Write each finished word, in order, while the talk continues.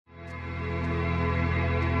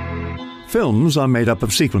Films are made up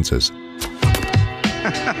of sequences.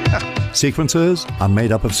 Sequences are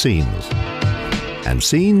made up of scenes. And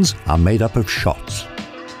scenes are made up of shots.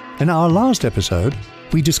 In our last episode,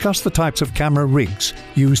 we discussed the types of camera rigs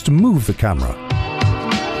used to move the camera.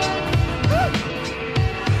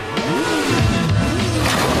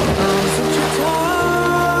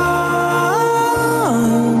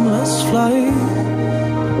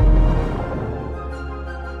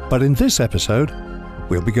 But in this episode,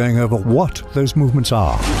 we'll be going over what those movements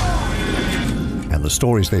are and the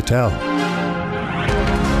stories they tell.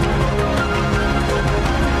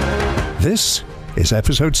 This is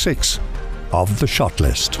episode 6 of The Shot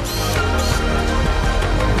List.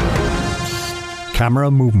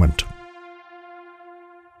 Camera movement.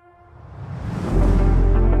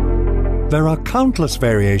 There are countless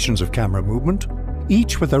variations of camera movement,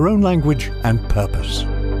 each with their own language and purpose.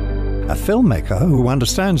 A filmmaker who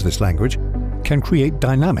understands this language can create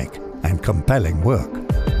dynamic and compelling work.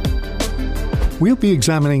 We'll be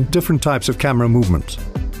examining different types of camera movements.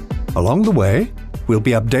 Along the way, we'll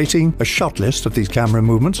be updating a shot list of these camera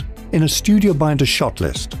movements in a Studio Binder shot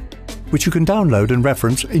list, which you can download and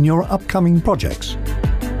reference in your upcoming projects.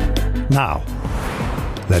 Now,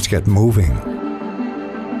 let's get moving.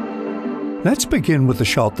 Let's begin with the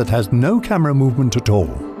shot that has no camera movement at all.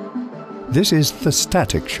 This is the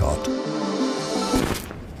static shot.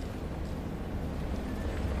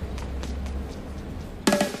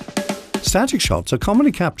 Static shots are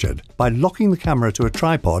commonly captured by locking the camera to a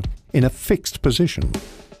tripod in a fixed position.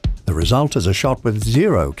 The result is a shot with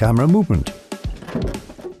zero camera movement.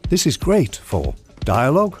 This is great for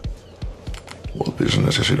dialogue. What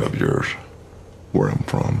business is it of yours? Where I'm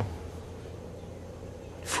from?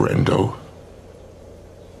 Friendo?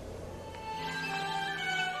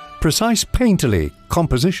 Precise painterly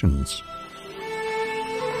compositions.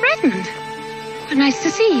 Redmond, nice to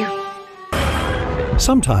see you.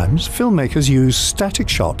 Sometimes filmmakers use static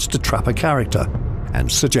shots to trap a character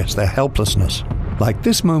and suggest their helplessness, like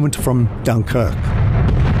this moment from Dunkirk.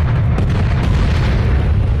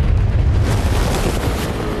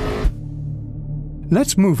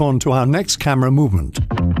 Let's move on to our next camera movement.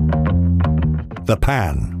 The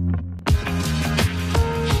pan.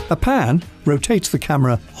 A pan rotates the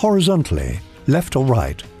camera horizontally, left or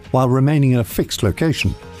right, while remaining in a fixed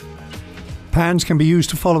location. Pans can be used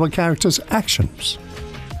to follow a character's actions,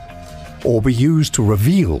 or be used to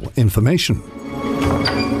reveal information,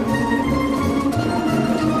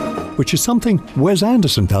 which is something Wes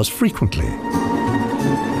Anderson does frequently.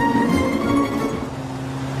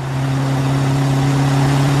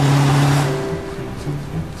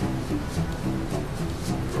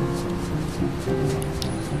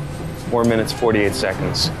 Four minutes, 48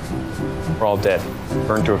 seconds. We're all dead,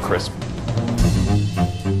 burned to a crisp.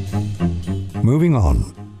 Moving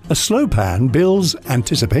on. A slow pan builds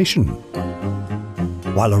anticipation,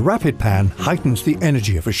 while a rapid pan heightens the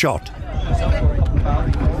energy of a shot.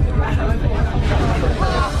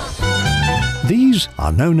 These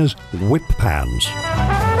are known as whip pans.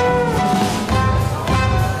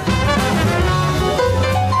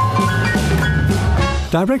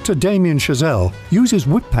 Director Damien Chazelle uses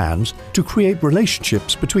whip pans to create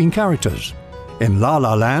relationships between characters. In La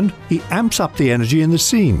La Land, he amps up the energy in the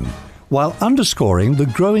scene, while underscoring the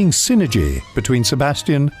growing synergy between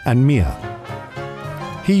Sebastian and Mia.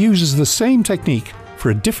 He uses the same technique for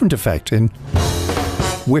a different effect in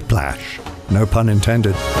Whiplash, no pun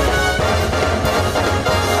intended.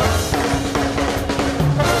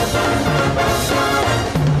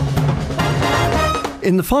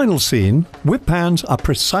 In the final scene, whip pans are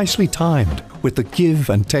precisely timed with the give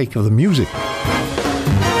and take of the music.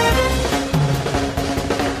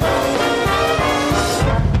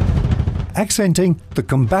 Accenting the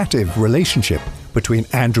combative relationship between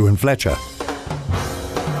Andrew and Fletcher.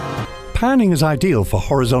 Panning is ideal for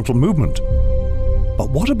horizontal movement. But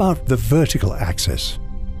what about the vertical axis?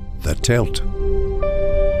 The tilt.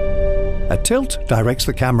 A tilt directs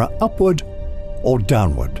the camera upward or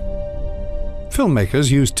downward. Filmmakers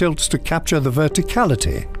use tilts to capture the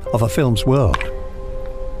verticality of a film's world.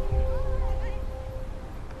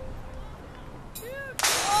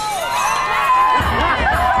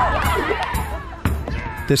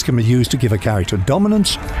 This can be used to give a character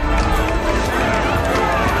dominance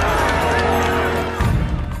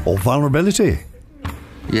or vulnerability.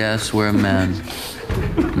 Yes, we're men.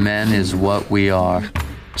 Men is what we are.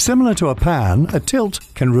 Similar to a pan, a tilt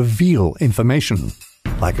can reveal information,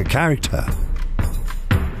 like a character,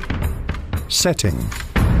 setting,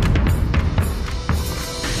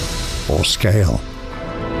 or scale.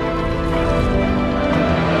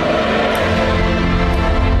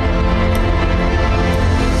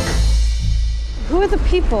 the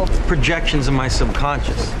people? Projections of my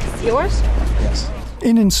subconscious. Yours? Yes.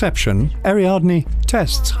 In Inception, Ariadne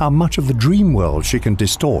tests how much of the dream world she can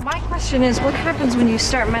distort. My question is, what happens when you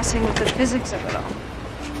start messing with the physics of it all?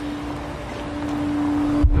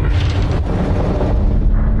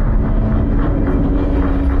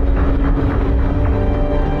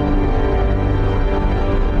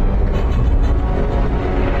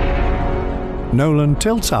 Nolan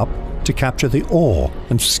tilts up to capture the awe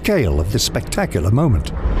and scale of this spectacular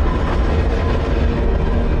moment.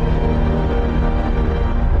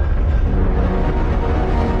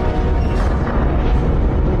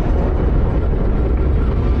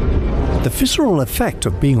 The visceral effect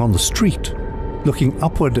of being on the street, looking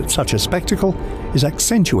upward at such a spectacle, is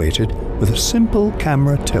accentuated with a simple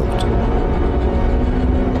camera tilt.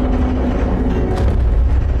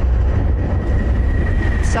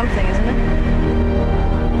 Something, isn't it?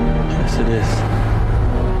 Yes, it is.